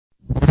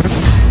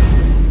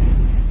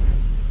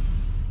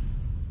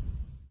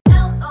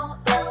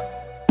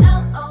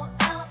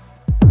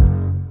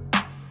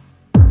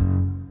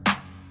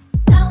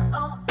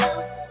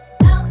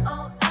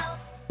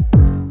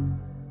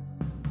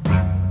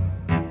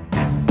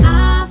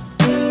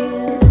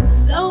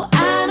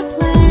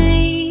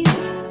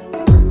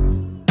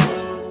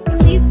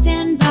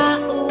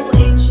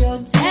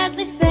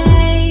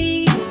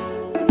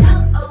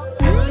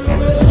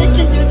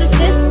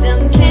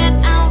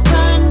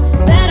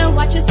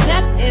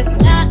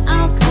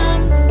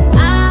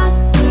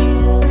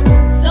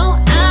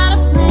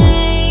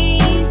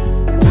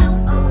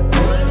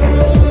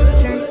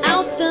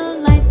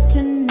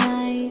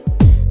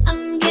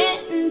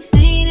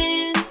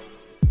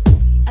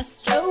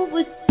still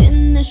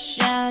within the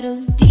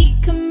shadows,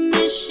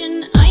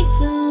 decommissioned,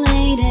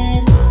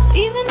 isolated.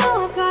 Even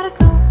though I've got a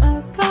coat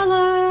of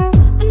color,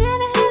 I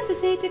never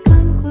hesitate to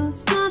come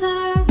close,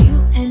 mother.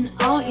 You and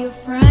all your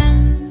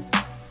friends,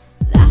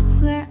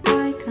 that's where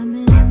I come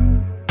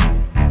in.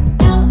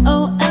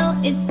 LOL,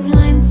 it's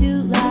time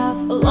to laugh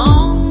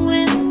along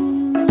with.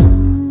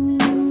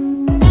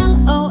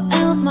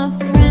 LOL, my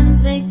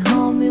friends, they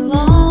call me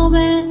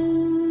Lobit.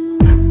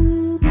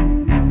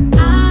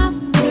 I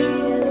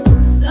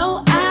feel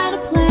so out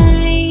of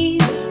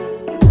place.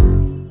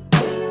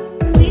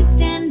 Please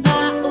stand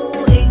by,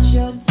 await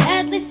your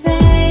deadly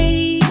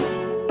fate.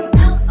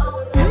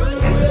 LOL,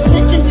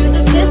 glitching through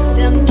the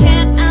system,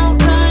 can't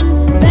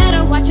outrun.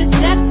 Better watch your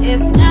step,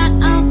 if not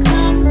I'll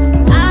come.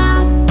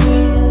 I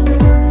feel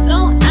so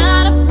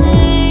out of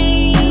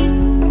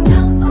place.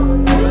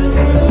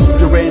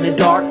 You're in a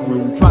dark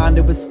room trying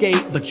to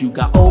escape, but you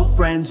got old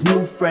friends,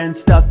 new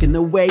friends stuck in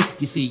the way.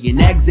 You see an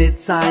exit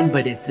sign,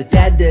 but it's a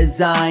dead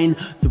design.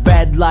 The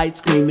red light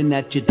screaming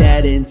that you're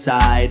dead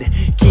inside.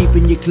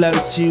 Keeping you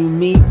close to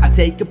me, I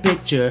take a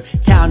picture.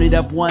 Count it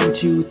up, 1,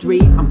 2, 3,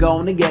 I'm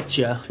gonna get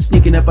you.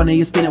 Sneaking up under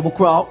your skin, it will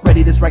crawl.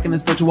 Ready to strike in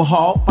this virtual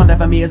hall. Find out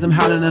for me as I'm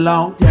howling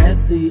along.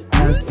 Deadly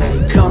as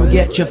they come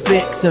get your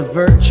fix of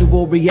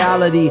virtual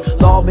reality.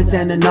 Lobit's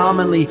an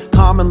anomaly,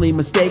 commonly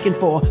mistaken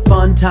for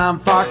fun time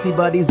foxy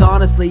buddies.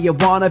 Honestly, you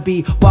wanna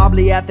be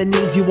wobbly at the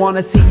knees. You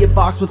wanna see your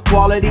fox with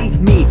quality.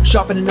 Me,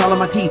 sharpening all of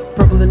my teeth,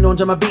 purple and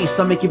orange, I'm a beast.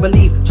 I'll make you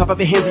believe, chop off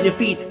your hands and your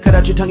feet, cut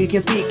out your tongue, you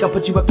can't speak, I'll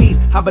put you at peace.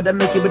 How about I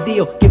make you a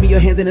deal? Give me your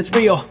hands and it's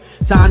real.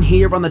 Sign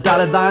here on the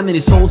dotted line, then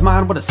his soul's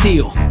mine, what a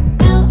steal.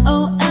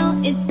 LOL,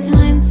 it's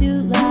time